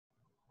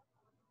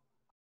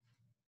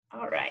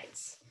All right.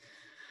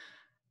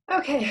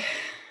 Okay.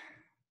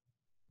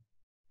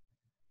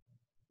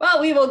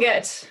 Well, we will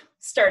get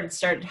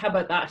started. How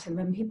about that? And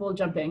then people will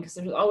jump in because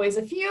there's always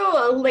a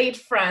few late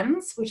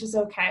friends, which is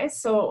okay.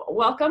 So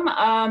welcome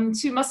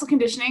to muscle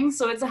conditioning.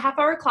 So it's a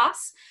half-hour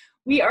class.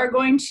 We are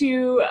going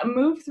to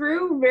move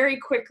through very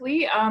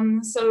quickly.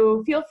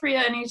 So feel free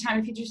at any time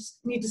if you just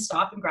need to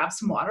stop and grab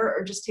some water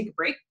or just take a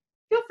break,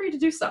 feel free to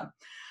do so.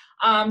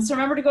 So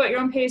remember to go at your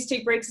own pace,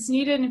 take breaks as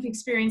needed, and if you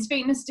experience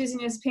faintness,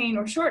 dizziness, pain,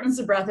 or shortness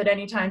of breath at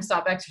any time,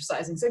 stop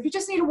exercising. So if you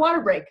just need a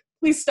water break,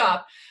 please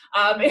stop.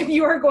 If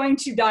you are going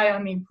to die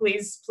on me,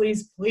 please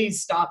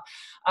stop.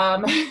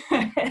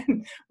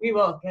 We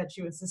will get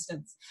you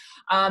assistance.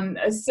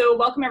 So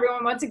welcome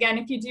everyone once again.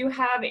 If you do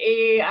have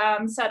a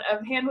set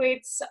of hand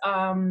weights,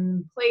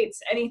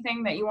 plates,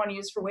 anything that you want to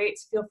use for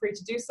weights, feel free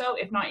to do so.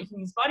 If not, you can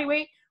use body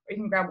weight, or you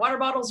can grab water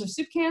bottles or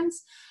soup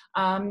cans.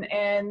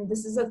 And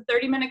this is a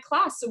 30-minute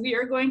class, so we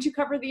are going to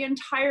cover the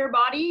entire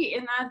body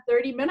in that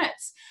 30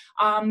 minutes.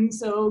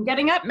 So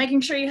getting up,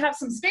 making sure you have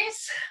some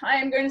space. I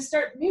am going to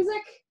start the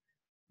music,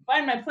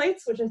 find my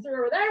plates, which I threw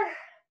over there.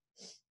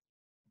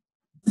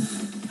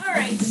 All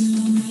right,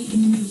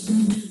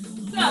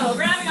 so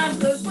grabbing onto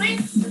those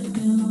plates,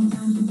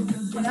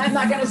 and I'm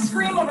not going to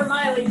scream over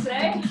Miley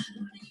today.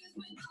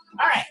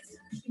 All right,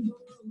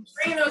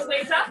 bringing those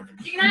weights up.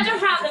 You can either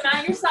have them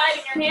at your side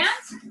in your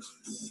hands,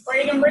 or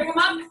you can bring them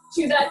up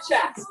to that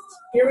chest.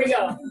 Here we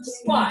go.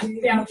 Squat,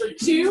 down for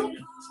 2,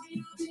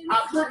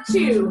 up for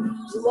 2.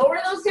 Lower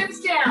those hips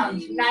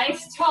down,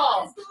 nice,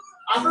 tall,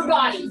 upper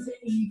body.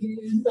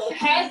 So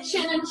head,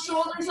 chin, and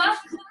shoulders up,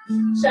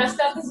 chest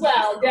up as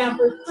well. Down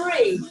for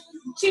 3,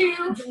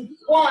 2,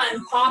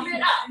 1, pop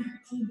it up.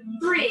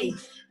 3,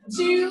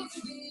 2,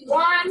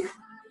 1,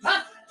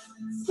 up.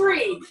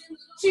 3,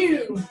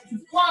 2,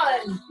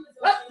 1,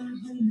 up.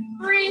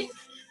 3,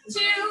 2,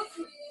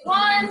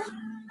 1,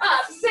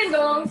 up.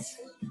 Singles.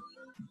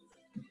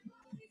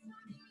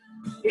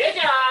 Good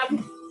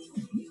job.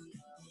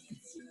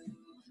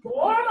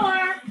 4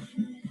 more.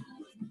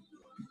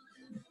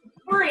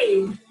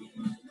 3,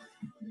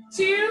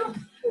 2,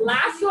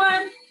 last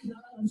one.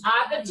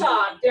 At the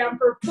top, down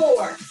for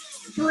 4,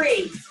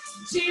 3,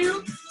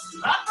 2,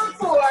 up for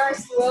 4.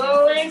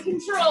 Slow and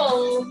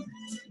control.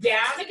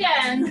 Down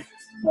again.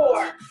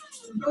 4,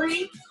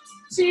 3,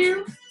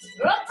 2,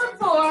 up for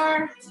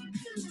 4.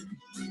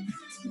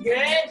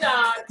 Good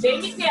job.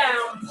 Take it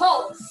down.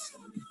 Pulse.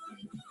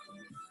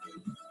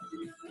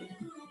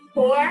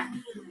 4,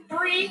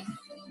 3,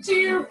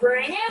 2.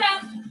 Bring it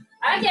up.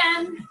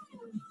 Again.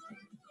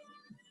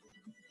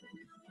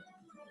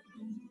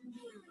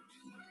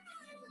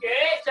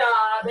 Good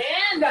job.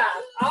 And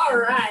up. All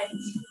right.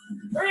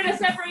 We're going to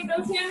separate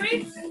those hand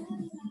weights.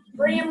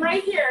 Bring them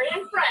right here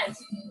in front.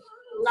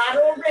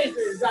 Lateral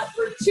raises up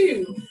for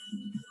 2.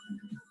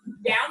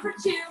 Down for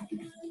 2.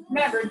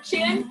 Remember,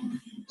 chin,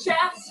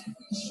 chest,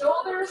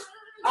 shoulders,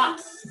 up.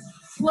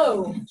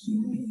 Slow.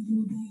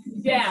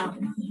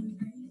 Down.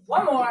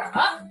 1 more.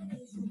 Up.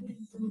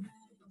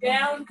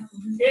 Down.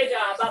 Good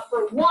job. Up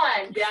for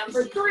 1. Down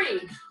for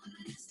 3.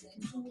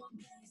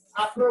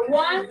 Up for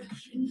 1.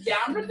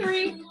 Down for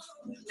 3.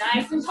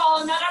 Nice and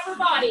tall in that upper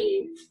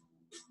body.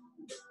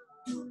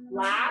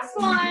 Last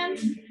one.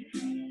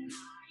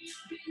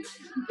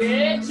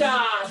 Good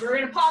job. We're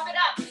going to pop it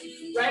up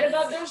right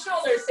above those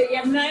shoulders. So you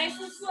have nice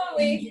and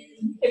slowly.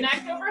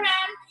 Connect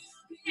overhead.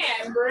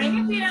 And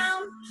bring it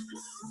down.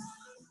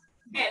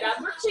 And up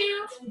for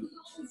 2.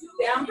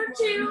 Down for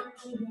 2.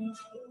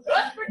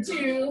 Up for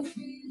 2.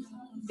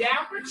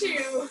 Down for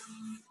 2.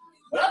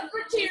 Up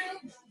for 2.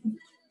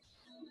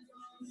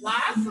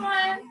 Last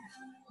one.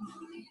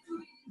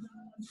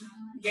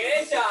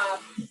 Good job.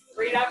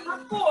 Bring it up for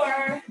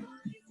 4.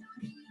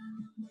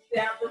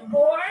 Down for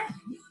 4.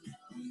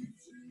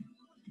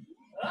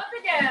 Up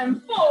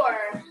again.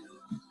 4.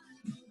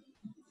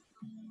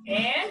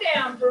 And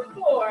down for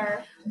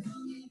 4.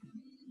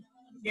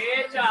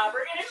 Good job.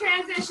 We're going to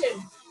transition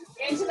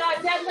into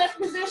that deadlift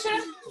position.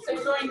 So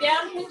you're going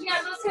down, hinging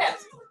out those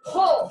hips.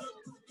 Pull.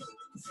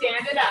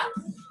 Stand it up.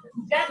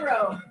 Dead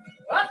row.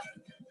 Up.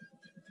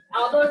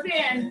 Elbows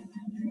in.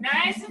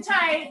 Nice and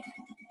tight.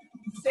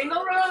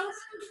 Single rows.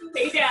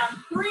 Stay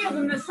down. 3 of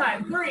them this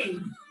time. 3,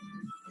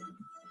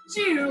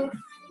 2.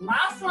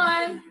 Last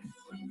one.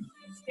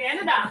 Stand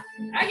it up.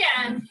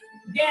 Again.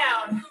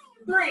 Down.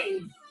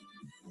 3,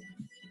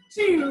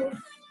 2.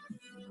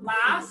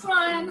 Last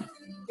one.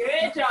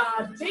 Good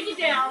job. Take it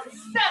down.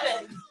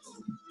 7,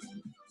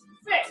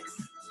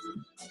 6,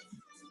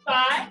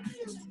 5,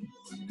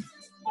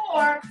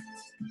 4,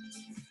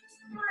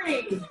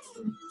 3.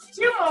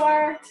 2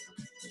 more.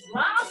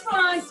 Last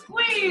one.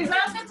 Squeeze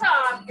up the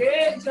top.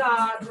 Good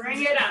job.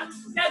 Bring it up.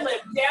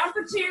 Deadlift. Down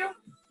for 2.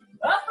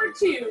 Up for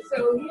 2.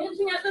 So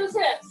hinging at those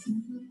hips.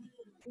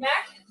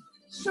 Neck,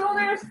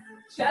 shoulders,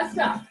 chest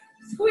up.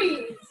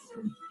 Squeeze.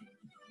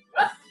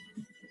 Up.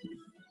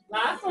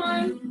 Last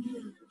one.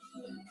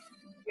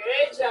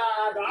 Good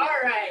job. All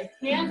right.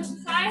 Hands to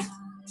the side.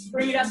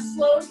 Bring it up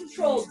slow and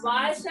controlled.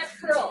 Bicep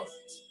curls.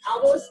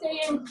 Elbows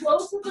stay in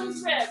close to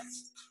those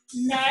ribs.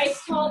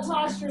 Nice tall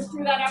posture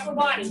through that upper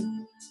body.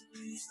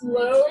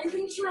 Slow and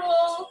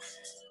controlled.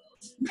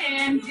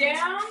 And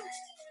down.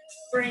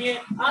 Bring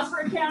it up for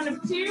a count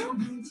of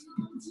 2.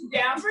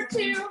 Down for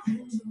 2.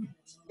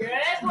 Good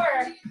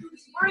work.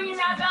 Bringing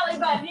that belly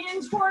button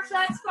in towards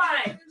that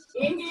spine.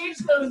 Engage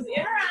those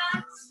inner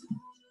abs.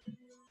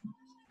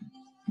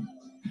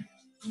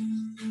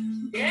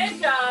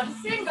 Good job.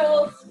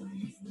 Singles.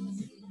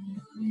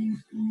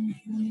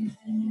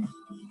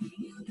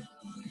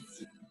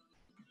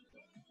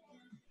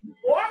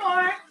 Four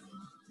more.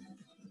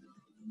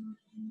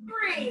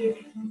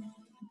 3,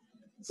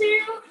 2.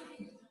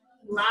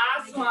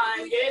 Last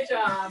one. Good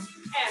job.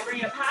 And bring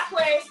it up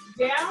halfway.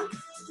 Down.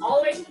 All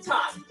the way to the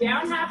top.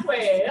 Down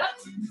halfway. Up.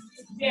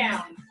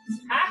 Down.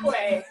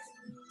 Halfway.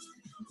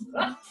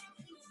 Up.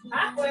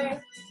 Halfway.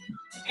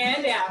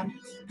 And down.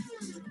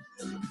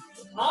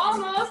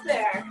 Almost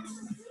there.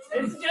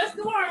 It's just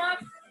the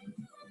warm-up.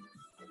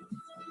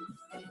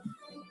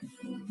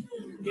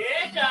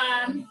 Good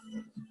job.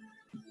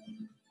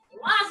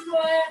 Last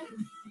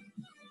one.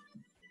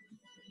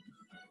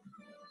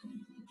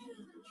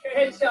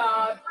 Good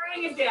job.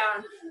 Bring it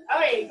down.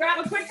 Okay,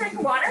 grab a quick drink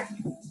of water.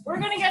 We're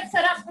going to get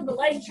set up for the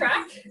leg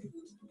track.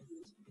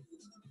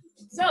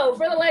 So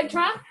for the leg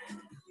track,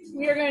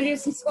 we are going to do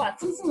some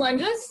squats and some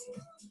lunges.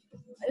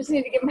 I just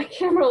need to give my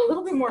camera a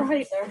little bit more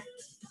height there.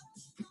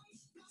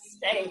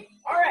 Stay.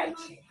 All right.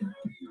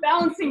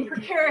 Balancing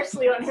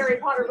precariously on Harry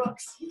Potter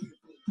books.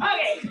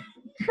 Okay,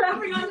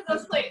 grabbing onto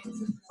those plates.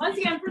 Once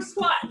again, for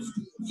squats,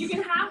 you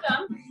can have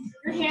them,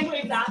 your hand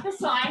waves at the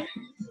side,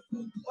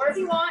 or if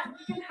you want,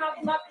 you can have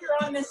them up here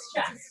on this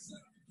chest.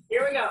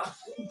 Here we go.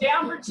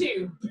 Down for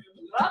 2,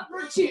 up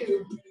for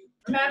 2.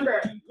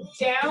 Remember,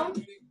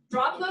 down,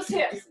 drop those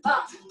hips,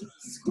 up,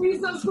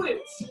 squeeze those glutes.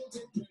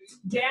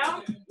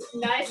 Down,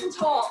 nice and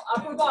tall,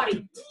 upper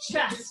body,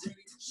 chest,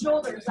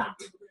 shoulders up.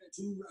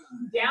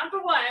 Down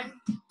for 1,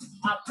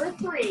 up for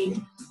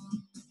 3.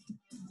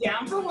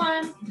 Down for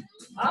 1,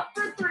 up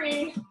for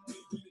 3.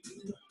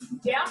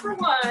 Down for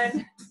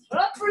 1,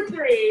 up for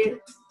 3.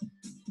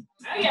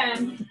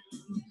 Again.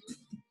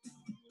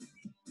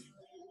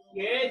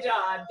 Good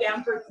job.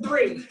 Down for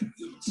 3,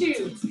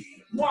 2,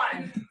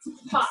 1.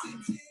 Pop.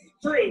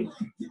 3,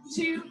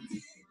 2,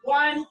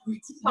 1.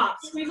 Pop.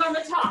 Squeeze on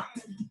the top.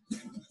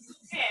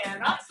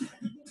 And up.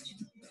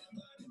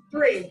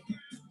 3,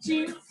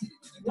 2,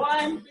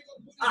 1.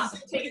 Up.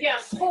 Take it down.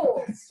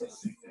 Hold.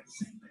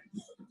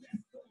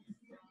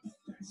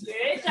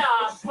 Good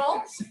job.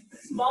 Pulse.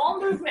 Small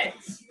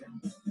movements.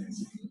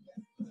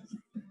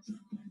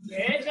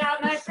 Good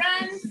job, my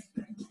friends.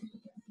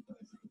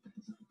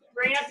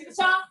 Bring it up to the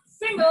top.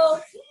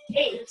 Single.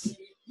 8,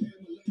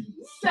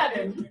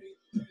 7,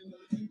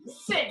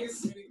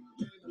 6,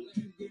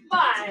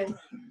 5,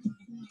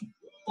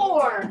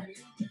 4,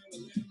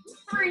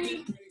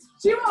 3,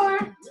 2 more.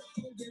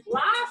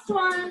 Last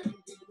one.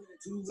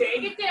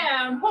 Take it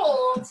down.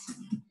 Hold.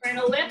 We're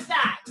going to lift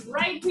that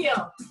right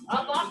heel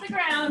up off the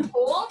ground.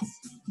 Hold.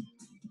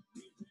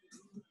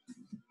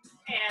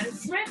 And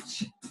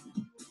switch.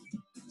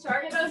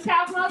 Target those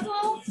calf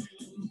muscles.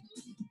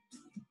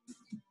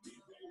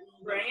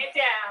 Bring it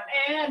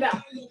down and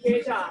up.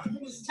 Good job.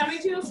 Tummy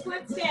to a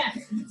split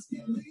stance.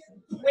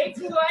 Weights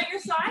can go at your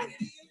side.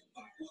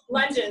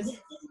 Lunges.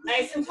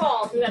 Nice and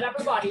tall through that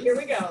upper body. Here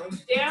we go.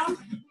 Down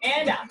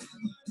and up.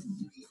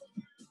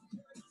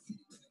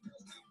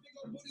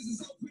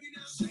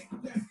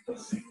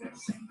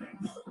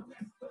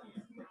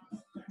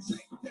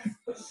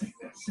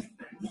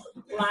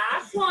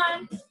 Last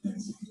one.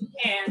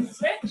 And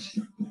switch.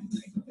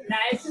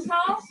 Nice and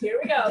tall. Here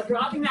we go.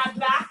 Dropping that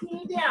back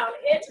knee down.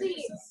 It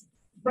leads.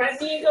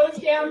 Front knee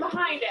goes down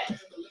behind it.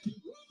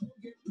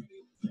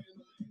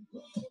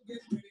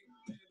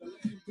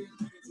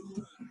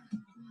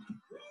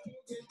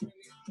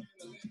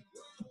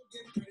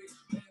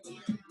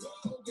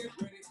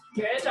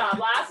 Good job.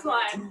 Last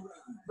one.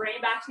 Bring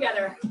it back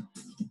together.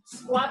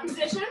 Squat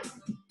position.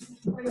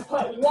 We're going to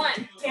put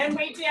 1 hand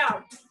weight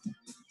down.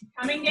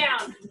 Coming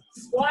down.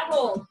 Squat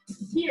hold.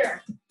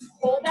 Here.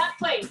 Hold that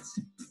plate.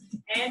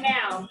 And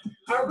now,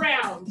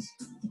 around.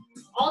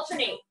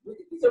 Alternate.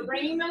 So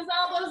bringing those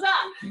elbows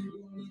up.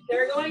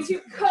 They're going to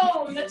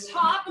comb the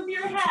top of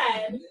your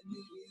head.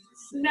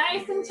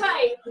 Nice and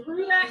tight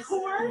through that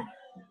core.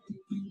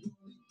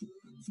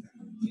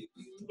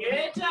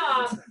 Good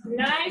job.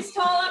 Nice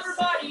tall upper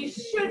body. You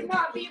should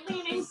not be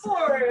leaning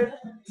forward.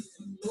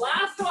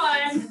 Last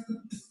one.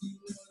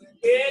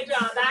 Good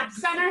job. Back to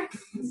center.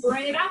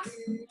 Bring it up.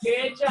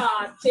 Good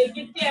job. Take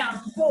it down.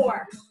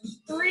 4,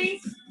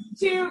 3,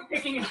 2.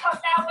 Picking it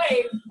up that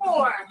way.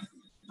 4,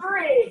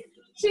 3,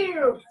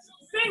 2.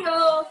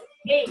 Single.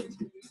 8,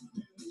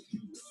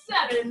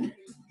 7,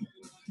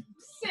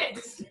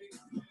 6,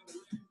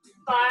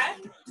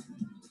 5,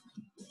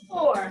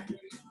 4,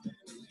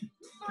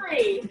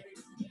 3,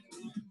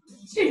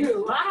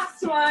 2.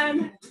 Last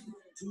one.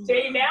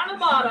 Take down the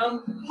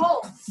bottom.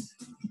 Pulse.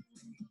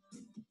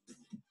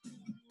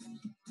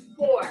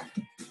 4,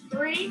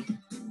 3,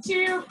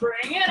 2. Bring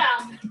it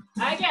up.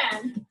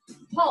 Again.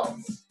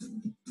 Pulse.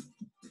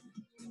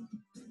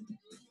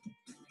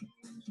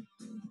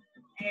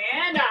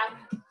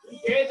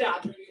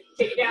 job.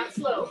 Take it down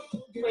slow.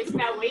 Placing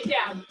that weight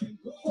down.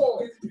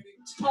 Hold.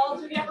 Tall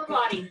through the upper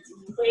body.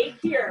 Weight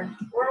here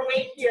or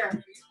weight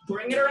here.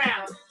 Bring it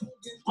around.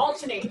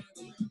 Alternate.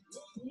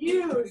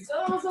 Use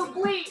those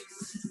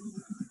obliques.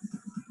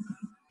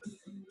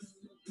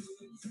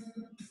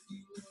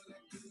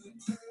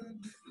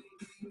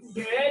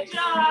 Good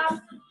job.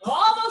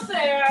 Almost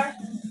there.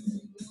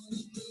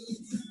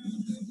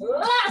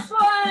 Last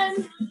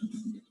one.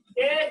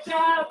 Good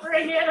job.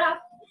 Bring it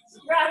up.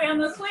 Grab on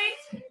those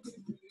weights.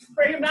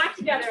 Bring them back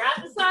together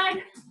at the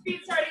side.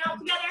 Feet starting off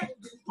together.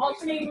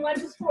 Alternating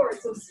lunges forward.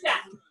 So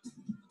step.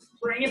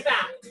 Bring it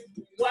back.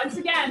 Once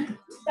again,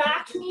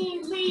 back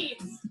knee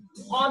leads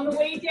on the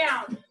way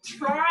down.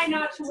 Try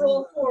not to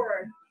roll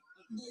forward.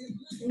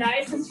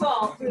 Nice and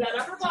tall through that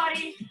upper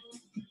body.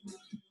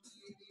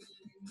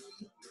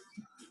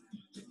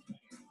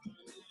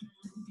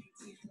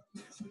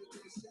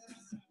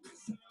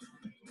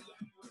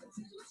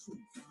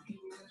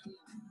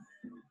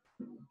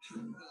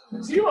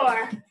 Two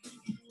more.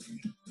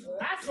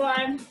 Last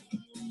one.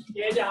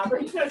 Good job.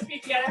 Bring those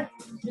feet together.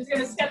 Just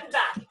gonna step it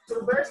back.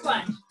 Reverse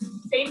lunge.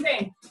 Same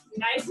thing.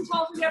 Nice and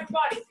tall through the upper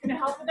body. It's gonna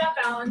help with that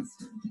balance.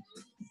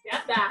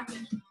 Step back.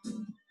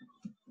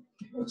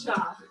 Good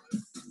job.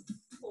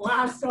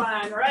 Last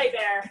one, right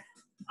there.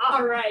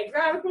 All right,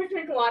 grab a quick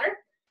drink of water.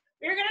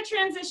 We're gonna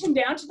transition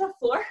down to the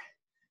floor.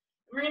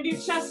 We're gonna do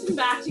chest and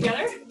back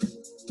together.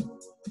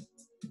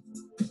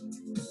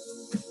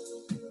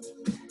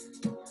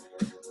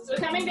 So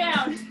coming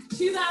down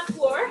to that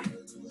floor.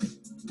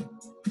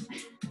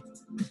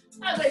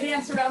 As I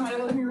dance around my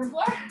living room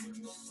floor.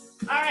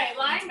 All right,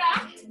 lying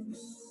back.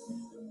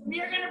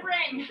 We are gonna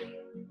bring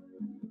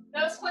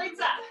those plates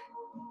up.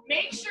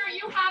 Make sure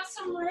you have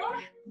some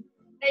room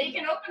that you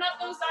can open up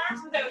those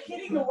arms without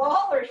hitting the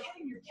wall or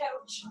hitting your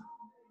couch.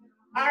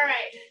 All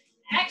right,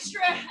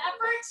 extra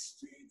effort.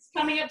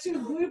 Coming up to a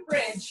glute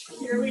bridge.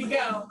 Here we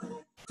go.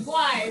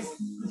 Flies,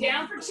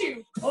 down for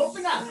two.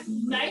 Open up,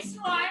 nice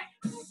and wide.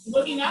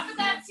 Looking up at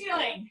that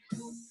ceiling.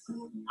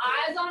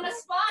 Eyes on a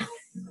spot.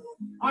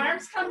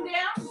 Arms come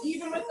down,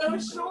 even with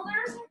those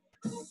shoulders.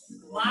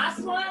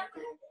 Last one.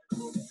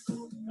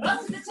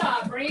 Up to the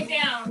top, bring it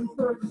down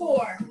for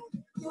 4,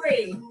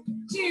 3,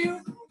 2,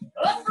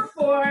 up for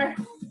 4.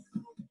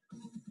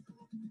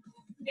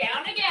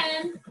 Down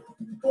again.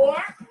 4,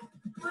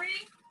 3,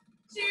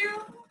 2,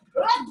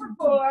 up for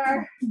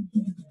 4.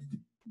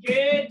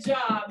 Good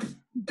job.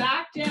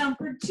 Back down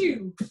for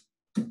 2.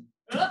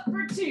 Up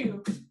for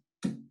 2.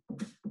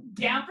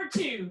 Down for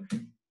 2.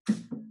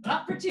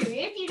 Up for 2.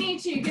 If you need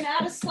to, you can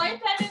add a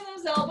slight bend in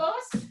those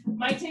elbows.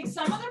 Might take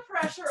some of the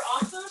pressure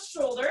off those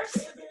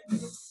shoulders.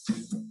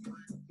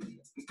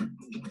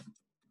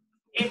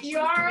 If you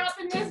are up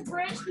in this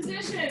bridge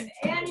position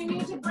and you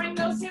need to bring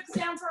those hips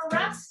down for a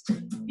rest,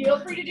 feel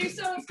free to do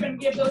so. It's going to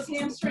give those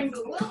hamstrings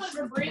a little bit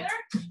of a breather.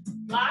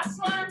 Last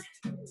one,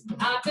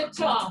 at the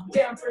top,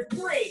 down for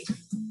 3,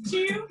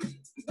 2,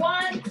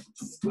 1,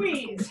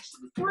 squeeze.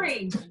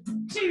 3,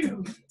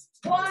 2,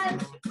 1,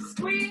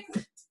 squeeze.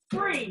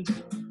 3,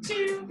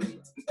 2,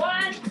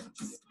 1,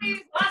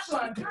 squeeze. Last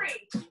one, 3,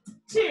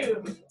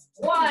 2,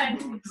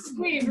 1,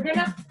 squeeze. We're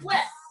gonna flip,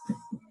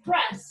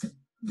 press,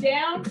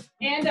 down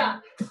and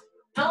up.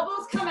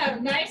 Elbows come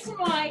out nice and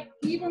wide,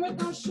 even with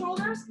those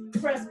shoulders.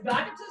 Press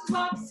back up to the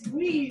top,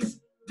 squeeze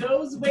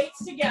those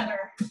weights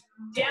together.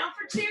 Down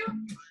for 2,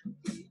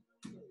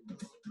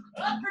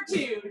 up for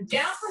 2,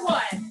 down for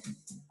 1,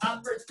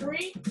 up for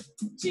 3,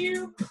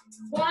 2,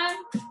 1,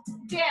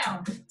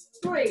 down,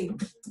 3,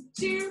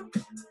 2,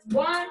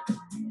 1,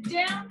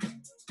 down,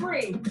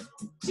 3,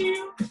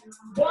 2,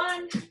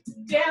 1,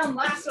 down.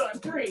 Last one,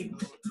 3,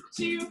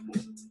 2,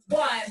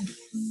 1,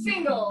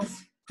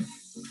 singles.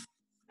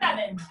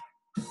 7,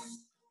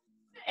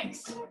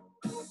 6,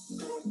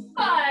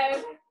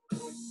 5,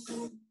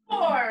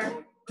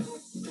 4,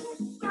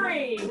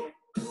 3,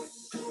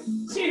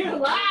 2.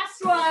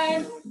 Last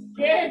one.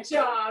 Good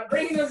job.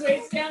 Bringing those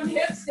weights down,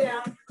 hips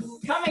down.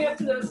 Coming up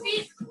to those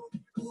feet.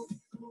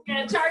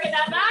 Gonna target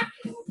that back.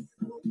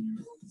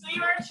 So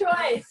your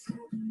choice.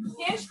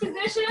 Hinge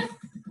position,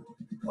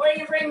 or you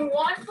can bring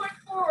one foot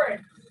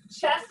forward.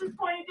 Chest is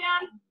pointed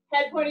down,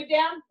 head pointed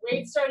down,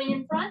 weight starting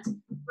in front.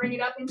 Bring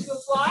it up into a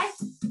fly.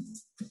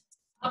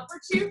 Up for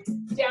 2,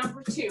 down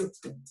for 2.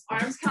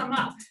 Arms come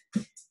up.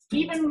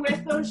 Even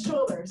with those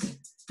shoulders.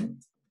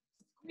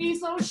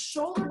 Squeeze those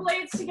shoulder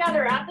blades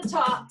together at the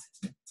top.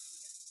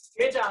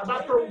 Good job.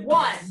 Up for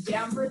 1,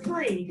 down for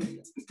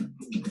 3.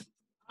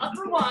 Up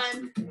for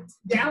 1,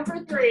 down for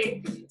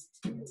 3.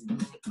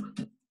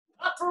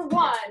 Up for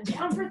 1,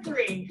 down for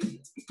 3.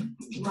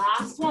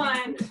 Last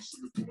one.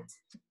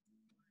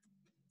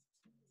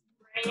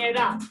 Bring it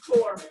up.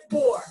 4,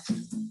 4,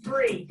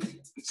 3,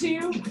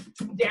 2.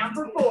 Down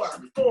for 4,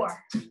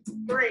 4,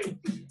 3,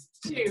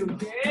 2.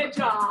 Good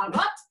job.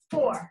 Up.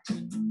 4,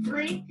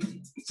 3,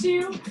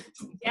 2.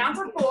 Down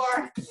for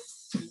 4.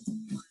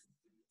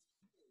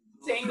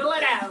 Single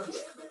it out.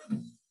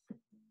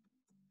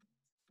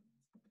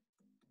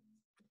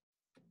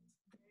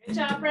 Good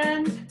job,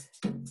 friends.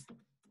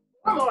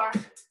 4 more.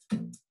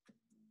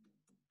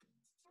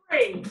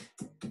 3,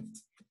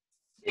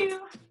 2,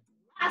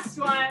 last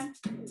one.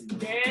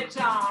 Good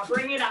job.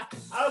 Bring it up.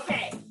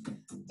 Okay.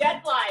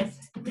 Dead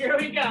flies. Here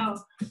we go.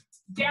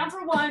 Down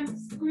for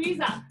 1. Squeeze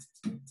up.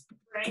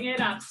 Bring it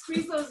up.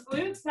 Squeeze those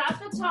glutes at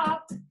the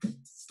top.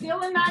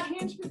 Still in that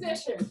hinge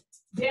position.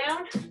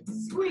 Down,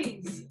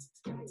 squeeze,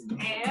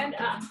 and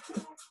up.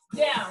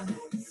 Down,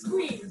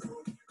 squeeze,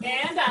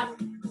 and up.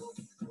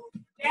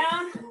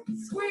 Down,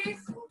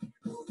 squeeze,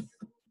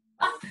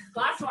 up.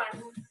 Last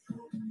one.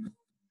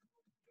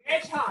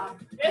 Good job.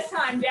 This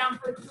time down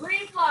for 3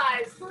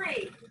 flies.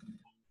 3,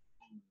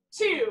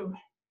 2,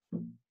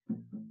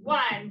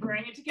 1.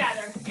 Bring it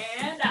together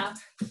and up.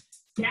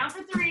 Down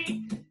for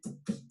 3.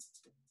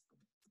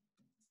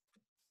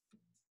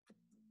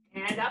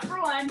 And up for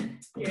 1.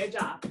 Good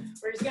job.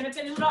 We're just going to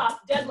finish it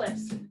off.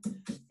 Deadlifts.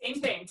 Same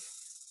thing.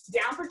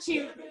 Down for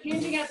 2.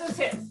 Hinging at those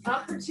hips.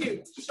 Up for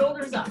 2.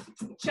 Shoulders up.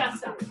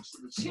 Chest up.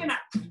 Chin up.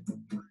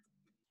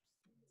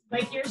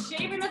 Like you're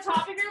shaving the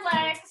top of your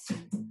legs.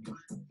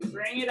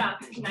 Bring it up.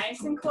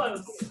 Nice and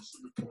close.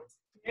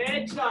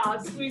 Good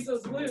job. Squeeze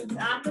those glutes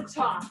at the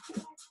top.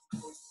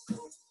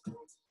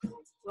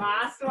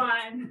 Last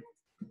one.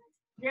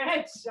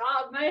 Good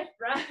job, my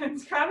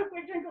friends. Grab a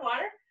quick drink of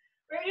water.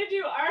 We're going to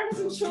do arms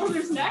and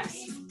shoulders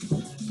next.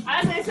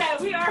 As I said,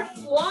 we are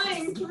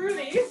flying through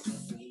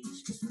these.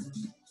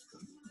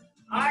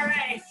 All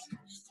right.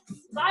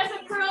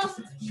 Bicep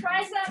curls,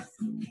 triceps,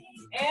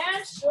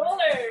 and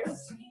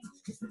shoulders.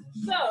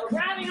 So,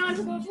 grabbing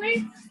onto those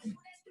weights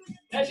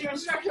as your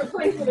instructor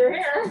plays with her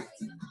hair.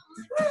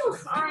 Woo.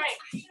 All right.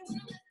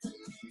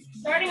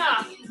 Starting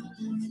off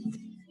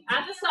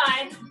at the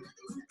side,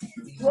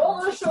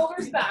 roll those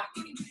shoulders back.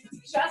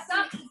 Chest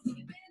up.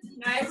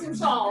 Nice and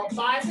tall.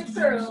 Bicep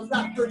curls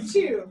up for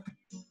 2.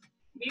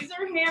 These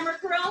are hammer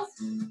curls.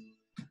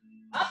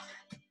 Up.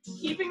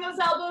 Keeping those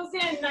elbows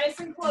in nice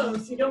and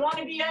close. You don't want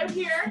to be out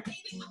here.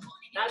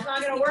 That's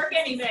not going to work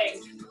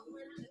anything.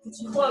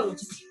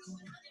 Close.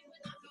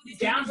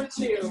 Down for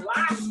 2.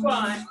 Last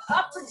one.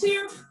 Up for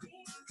 2.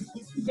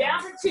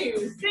 Down for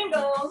 2.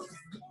 Singles.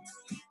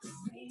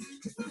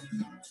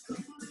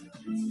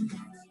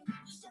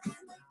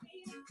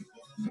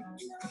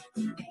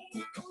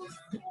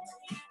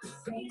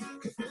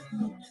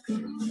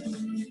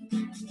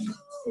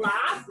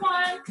 Last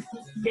one.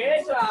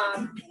 Good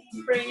job.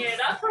 Bring it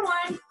up for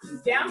 1.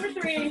 Down for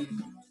 3.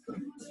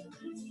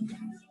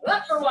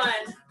 Up for 1.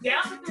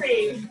 Down for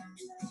 3.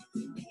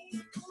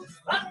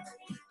 Up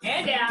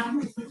and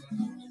down.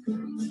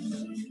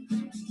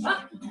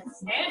 Up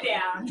and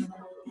down.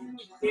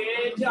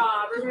 Good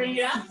job. We're bringing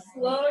it up.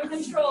 Slow and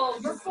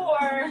controlled for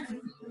 4.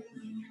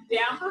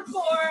 Down for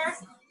 4.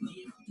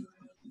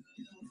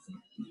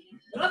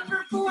 Up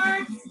for 4.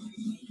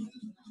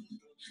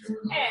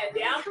 And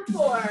down for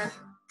 4.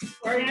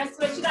 We're going to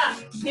switch it up.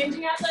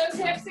 Hinging at those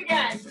hips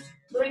again.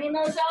 Bringing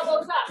those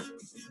elbows up.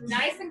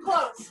 Nice and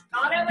close.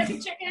 Not out like a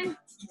chicken.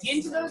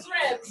 Into those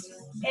ribs.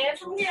 And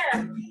from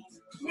here,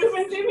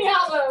 moving through the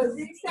elbows.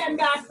 Extend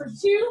back for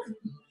 2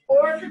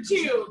 or for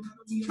 2.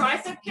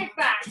 Tricep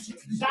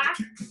kickback. Back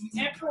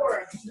and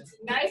forth.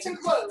 Nice and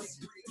close.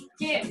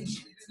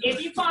 Hinge.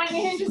 If you find the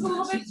hinge is a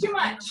little bit too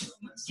much,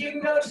 you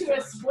can go to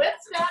a split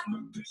step.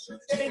 It's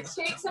going to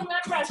take some of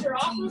that pressure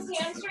off those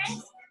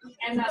hamstrings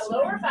and that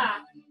lower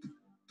back.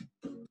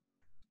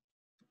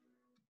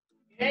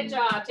 Good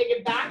job. Take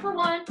it back for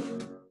 1,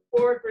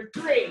 forward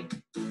for 3,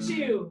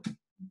 2,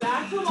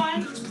 back for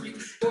 1,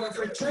 forward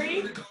for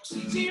 3,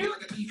 2,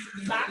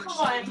 back for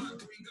 1,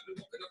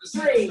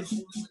 3,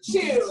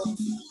 2,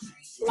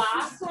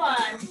 last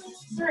one,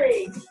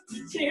 3,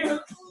 2,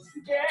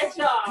 good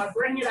job.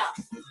 Bring it up.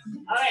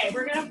 Okay,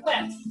 we're going to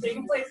flip. So you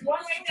can place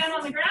one leg down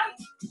on the ground,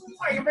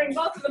 or you can bring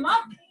both of them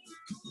up.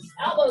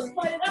 Elbows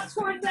pointed up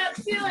towards that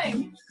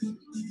ceiling.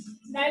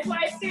 Nice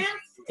wide stance.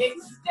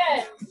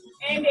 Extend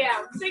and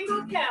down.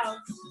 Single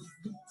counts.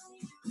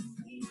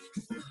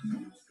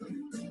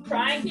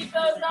 Try and keep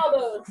those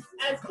elbows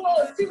as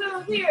close to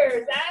those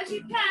ears as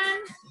you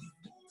can.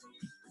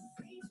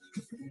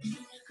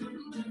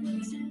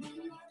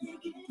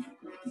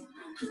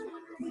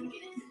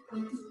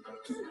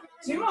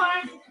 Two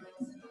more.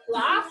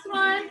 Last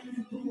one.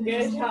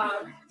 Good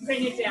job.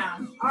 Bring it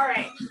down. All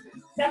right.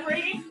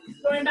 Separating.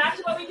 Going back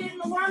to what we did in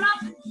the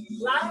warm-up.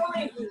 Lateral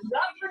raises.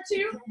 Up for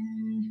 2.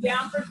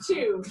 Down for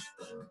 2.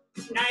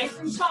 Nice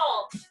and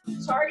tall.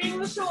 Targeting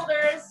the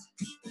shoulders.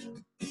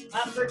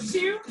 Up for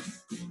 2.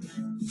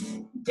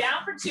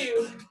 Down for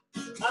 2.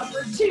 Up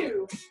for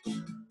 2.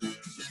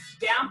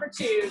 Down for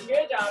 2.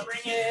 Good job.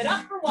 Bring it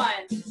up for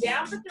 1.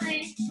 Down for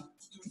 3.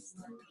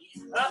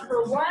 Up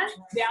for 1.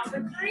 Down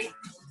for 3.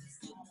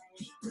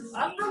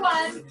 Up for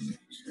 1.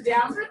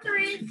 Down for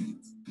 3.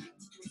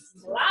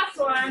 Last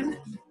one.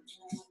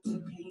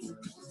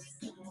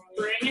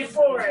 Bring it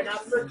forward.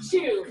 Up for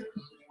 2.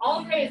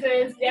 All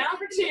raises. Down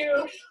for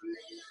 2.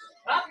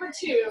 Up for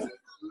 2.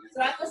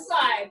 So at the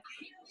side.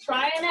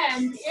 Try and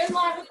end in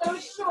line with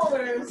those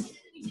shoulders.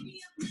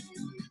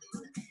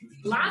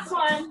 Last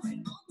one.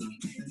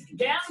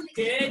 Down.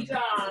 Good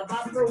job.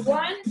 Up for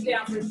 1.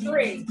 Down for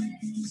 3.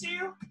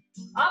 2.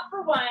 Up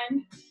for 1,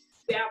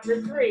 down for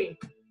 3,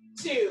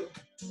 2,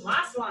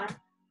 last one,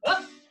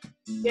 up,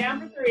 down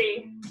for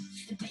 3.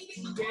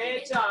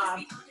 Good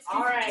job.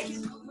 All right.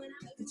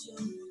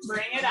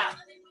 Bring it up.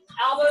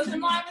 Elbows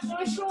in line with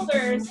those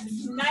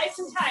shoulders. Nice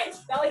and tight.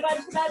 Belly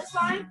button to that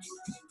spine.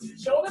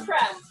 Shoulder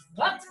press.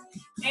 Up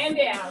and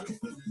down.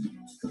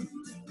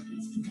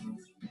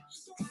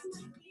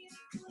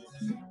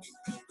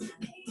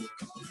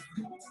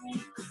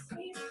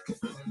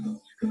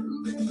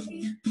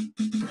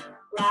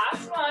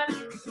 Last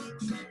one.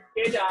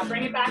 Good job.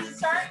 Bring it back to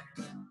start.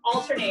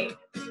 Alternate.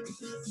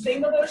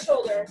 Single those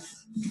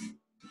shoulders.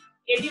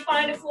 If you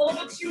find it's a little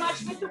bit too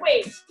much with the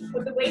weight,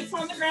 put the weights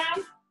on the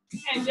ground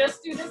and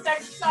just do this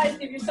exercise.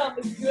 Give yourself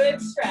a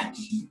good stretch.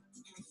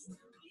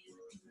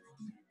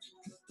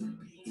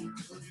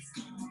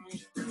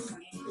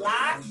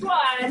 Last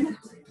one.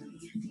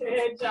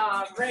 Good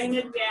job. Bring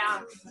it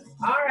down.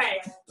 All right.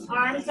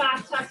 Arms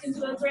back, tucked into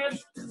those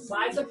ribs.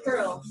 Slides of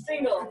curl.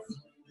 Singles.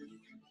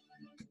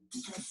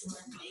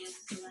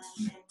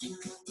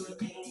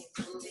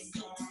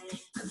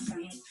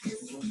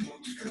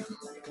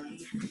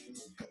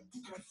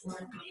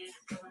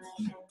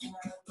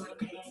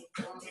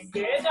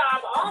 Good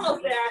job.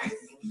 Almost there.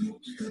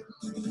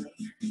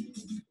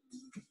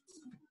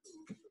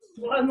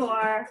 One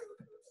more.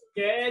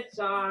 Good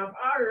job.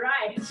 All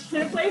right.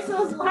 Gonna place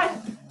those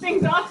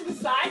things off to the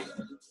side.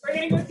 We're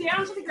gonna go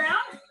down to the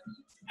ground,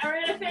 and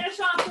we're gonna finish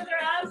off with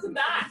our abs and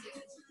back.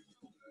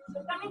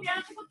 So coming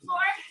down to the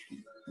floor.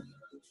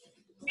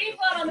 Feet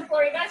flat on the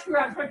floor. You guys can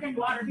grab quick and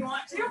water if you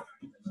want to.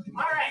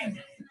 All right.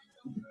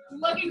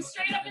 Looking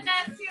straight up at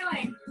that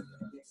ceiling.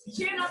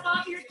 Chin up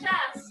off your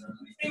chest.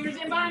 Fingers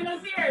in behind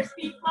those ears.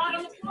 Feet flat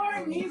on the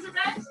floor. Knees are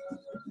bent.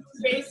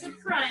 Basic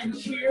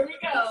crunch. Here we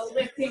go.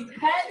 Lifting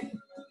head,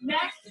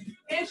 neck,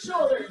 and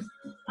shoulders.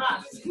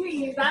 Up.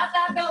 Squeeze at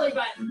that belly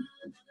button.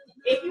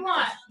 If you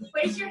want,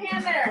 place your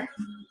hand there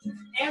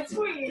and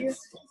squeeze.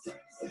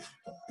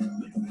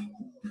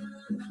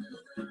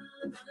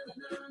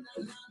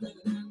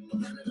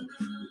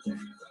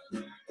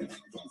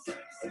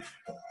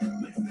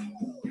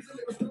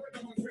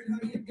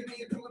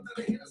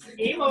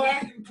 Eight more.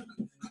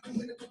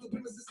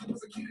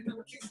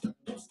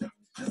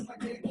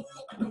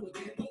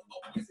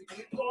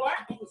 4,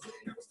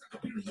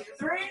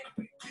 3,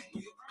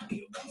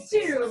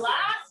 2.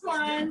 Last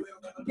one.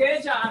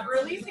 Good job.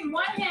 Releasing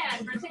one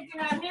hand. We're taking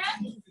that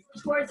hand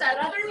towards that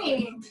other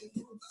knee.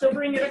 So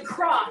bring it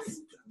across.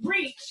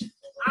 Reach.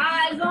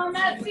 Eyes on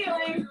that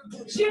ceiling.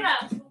 Shoot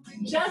up.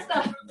 Just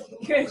up.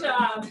 Good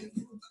job.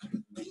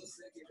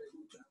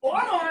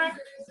 4 more.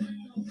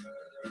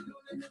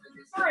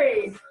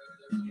 3,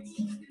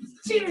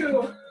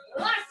 2.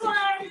 Last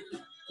one.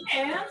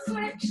 And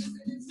switch.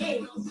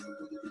 8,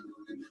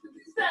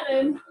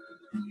 7,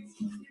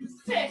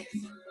 6,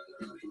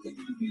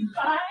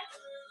 5,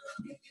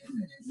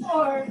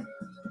 4,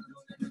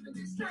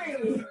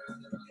 3,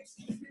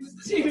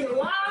 2.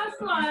 Last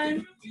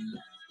one.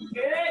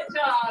 Good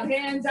job.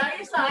 Hands out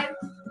your side.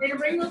 We're going to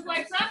bring those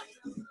legs up.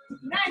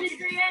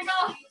 90-degree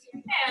angle.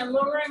 And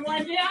lowering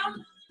one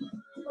down.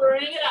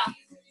 Bring it up.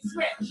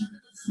 Switch.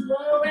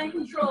 Slow and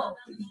control.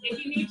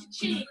 If you need to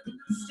cheat,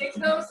 stick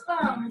those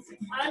thumbs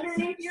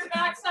underneath your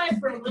backside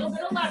for a little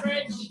bit of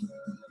leverage.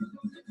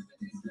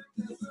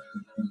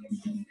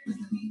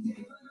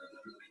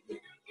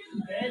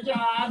 Good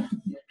job.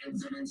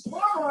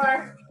 4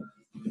 more.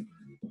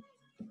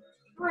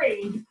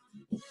 3,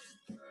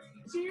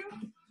 2.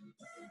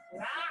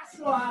 Last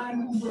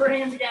one.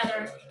 Bring them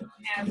together.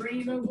 And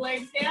bring those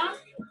legs down.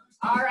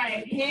 All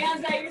right.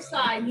 Hands at your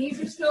side.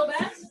 Knees are still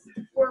bent.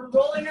 We're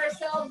rolling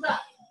ourselves up.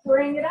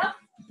 Bring it up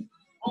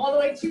all the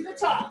way to the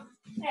top.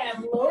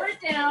 And lower it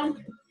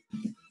down.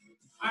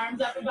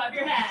 Arms up above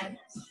your head.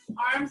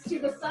 Arms to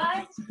the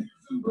sides.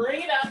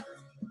 Bring it up.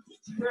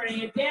 Bring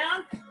it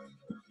down.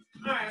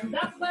 Arms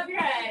up above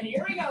your head.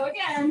 Here we go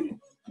again.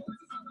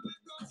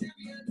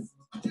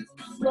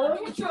 Slow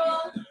and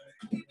control.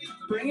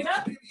 Bring it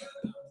up.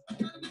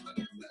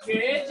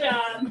 Good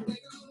job.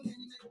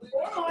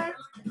 4 more.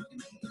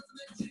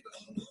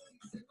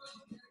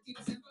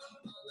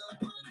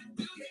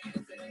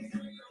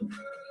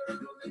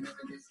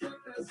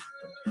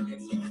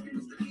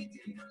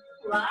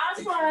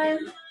 Last one.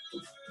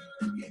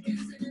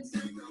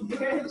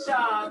 Good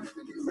job.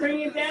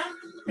 Bring it down.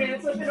 We're going to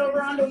flip it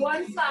over onto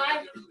one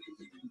side.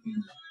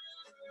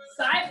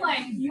 Side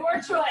plank,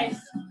 your choice.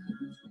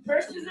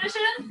 First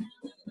position,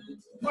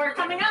 or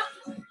coming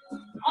up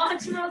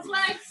onto those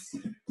legs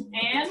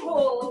and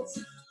hold.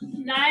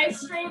 Nice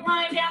straight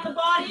line down the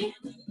body.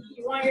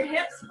 You want your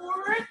hips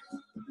forward.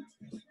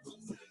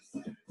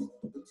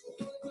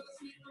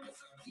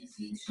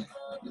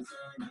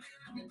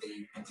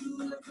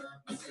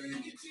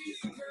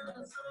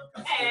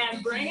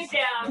 And bring it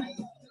down.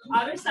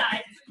 Other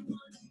side.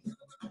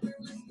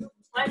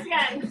 Once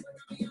again,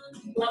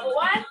 level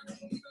 1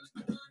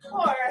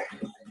 or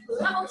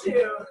level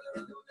 2.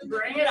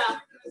 Bring it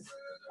up.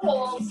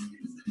 Hold.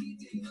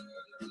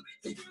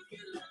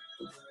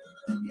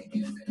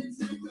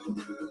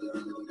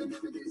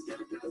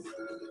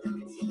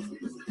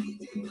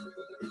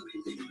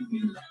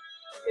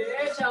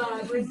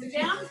 job. Brings it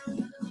down.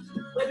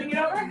 Flipping it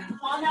over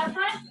on that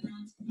front.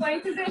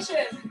 Plank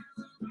position.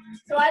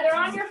 So either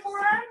on your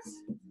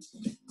forearms,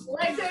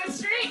 legs out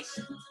straight,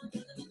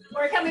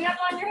 or coming up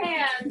on your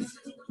hands.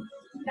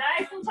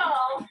 Nice and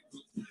tall.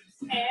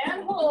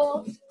 And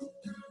hold.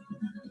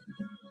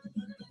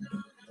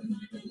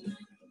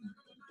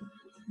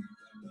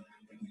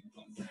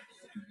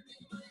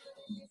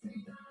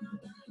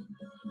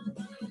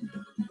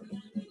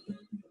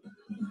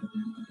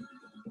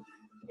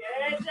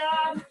 Good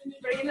job.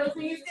 Bringing those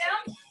knees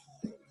down.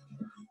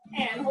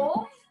 And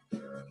hold.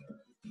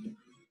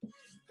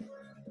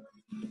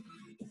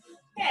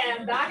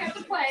 And back up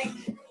to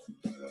plank.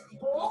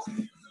 Hold.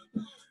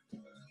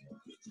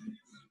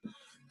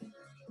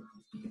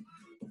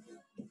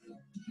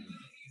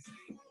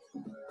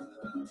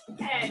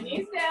 And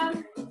knees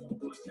down.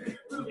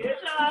 Good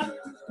job.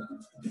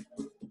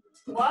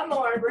 One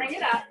more. Bring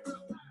it up.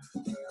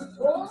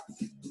 Hold.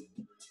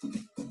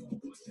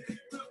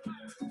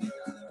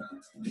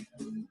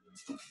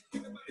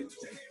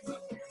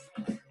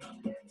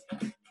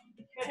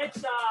 Good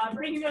job.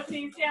 Bringing those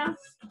knees down.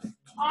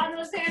 On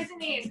those hands and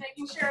knees,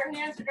 making sure our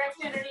hands are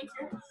directly underneath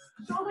your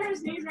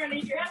shoulders, knees are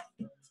underneath your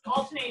hips.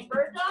 Alternate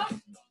bird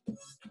dog.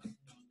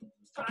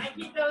 Try and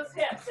keep those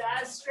hips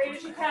as straight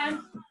as you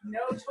can.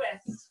 No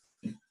twist.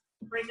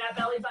 Bring that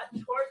belly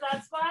button towards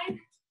that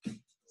spine.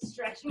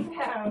 Stretching it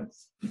out.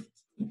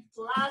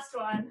 Last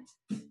one.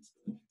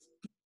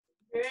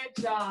 Good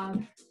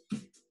job.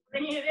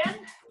 Bringing it in.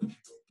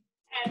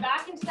 And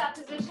back into that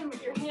position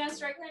with your hands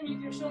directly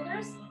underneath your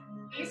shoulders.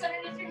 Knees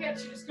underneath your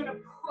hips. You're just going to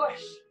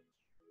push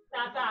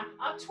that back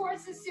up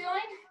towards the ceiling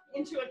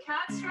into a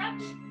cat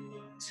stretch.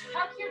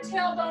 Tuck your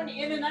tailbone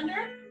in and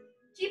under,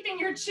 keeping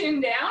your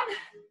chin down.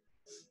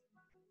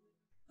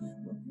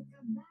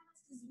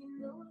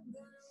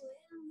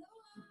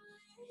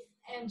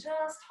 And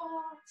just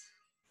hold.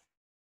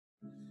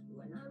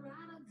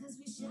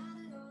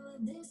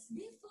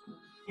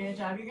 Good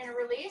job. You're going to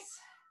release.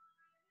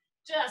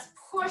 Just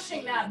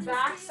pushing that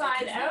back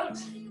side out.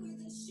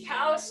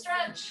 Cow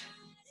stretch.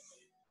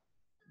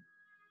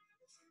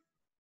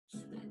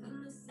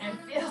 And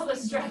feel the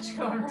stretch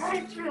going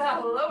right through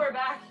that lower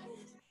back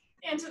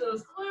into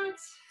those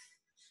glutes.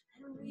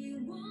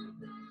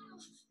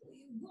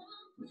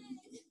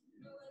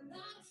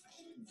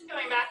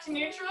 Going back to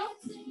neutral,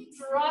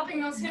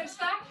 dropping those hips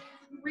back.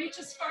 Reach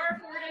as far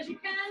forward as you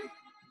can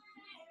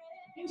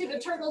into the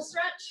turtle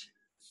stretch.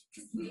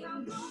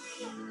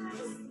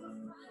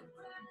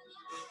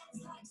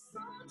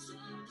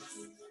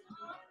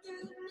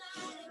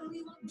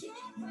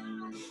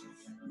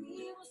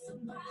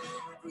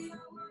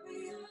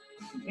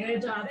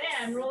 Good job.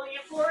 And rolling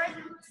it forward,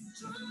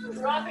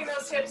 dropping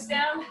those hips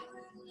down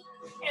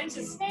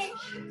into snake.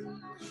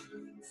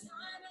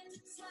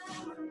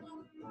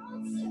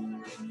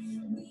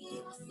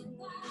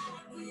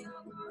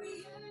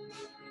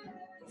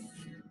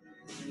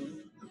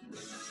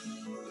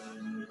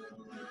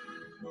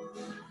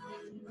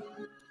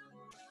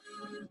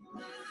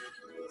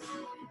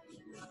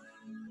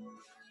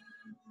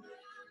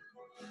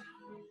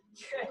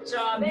 Good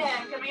job.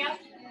 And coming up,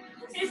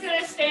 he's going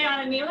to stay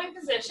on a kneeling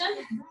position.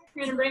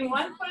 You're going to bring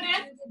one foot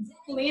in,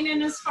 lean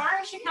in as far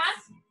as you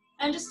can,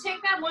 and just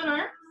take that one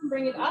arm,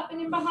 bring it up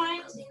and in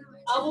behind,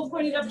 elbow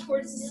pointed up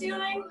towards the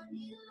ceiling,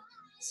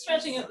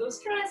 stretching out those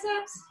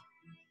triceps.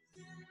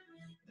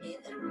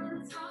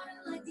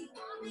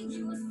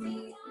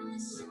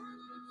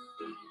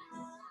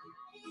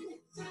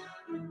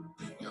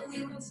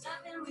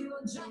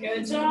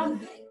 Good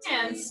job.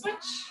 And switch.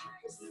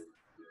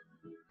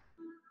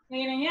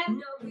 Leaning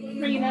in,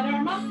 bringing that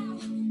arm up.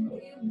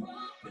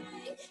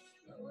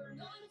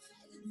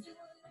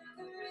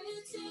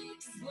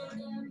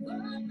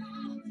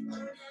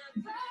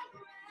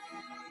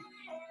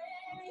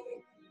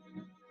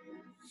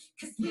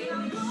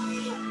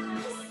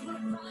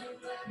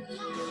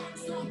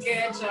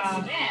 Good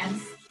job.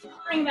 And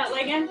bring that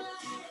leg in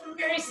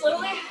very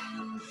slowly.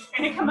 You're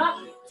going to come up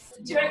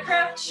to a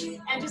crouch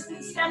and just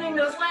extending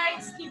those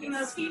legs, keeping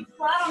those feet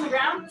flat on the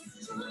ground.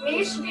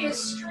 Knees should be as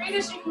straight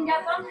as you can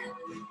get them.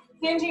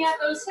 Hinging at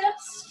those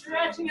hips,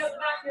 stretching out the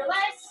back of your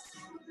legs.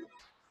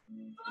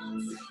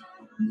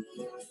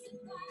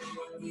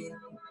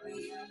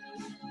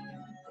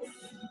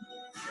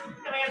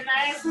 Coming up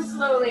nice and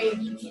slowly,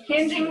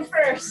 hinging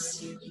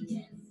first,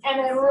 and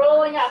then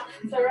rolling up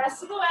the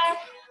rest of the way.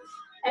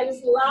 And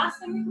just the last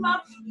thing to come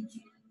up,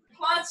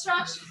 quad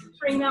stretch,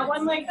 bring that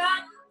one leg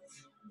back.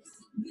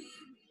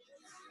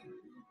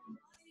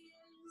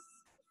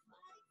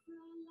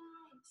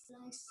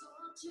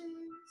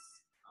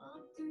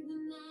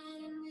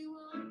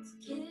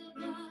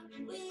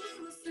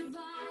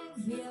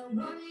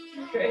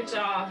 Great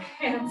job.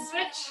 And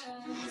switch.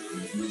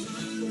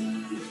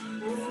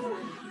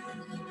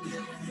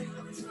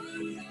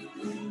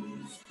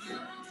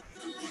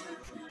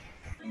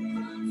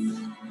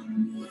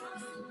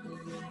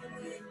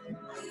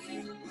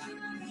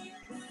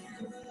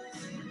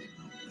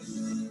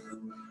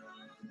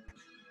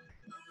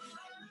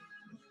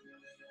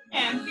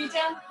 And feet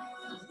down.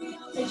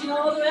 Reaching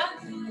all the way up.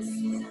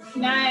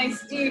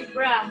 Nice deep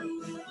breath.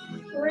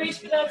 Reach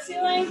for that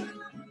ceiling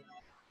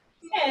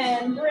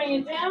and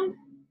bring it down.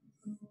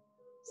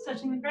 Just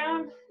touching the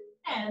ground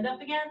and up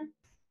again.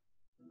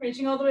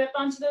 Reaching all the way up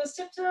onto those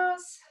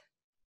tiptoes.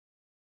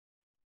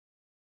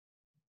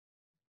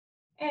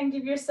 And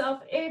give yourself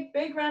a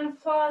big round of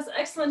applause.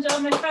 Excellent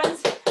job, my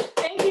friends.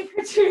 Thank you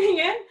for tuning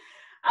in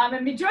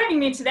and joining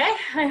me today.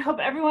 I hope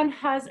everyone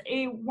has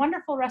a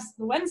wonderful rest of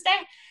the Wednesday.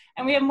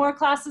 And we have more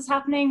classes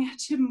happening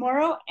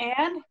tomorrow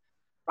and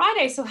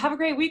Friday. So have a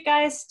great week,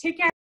 guys. Take care.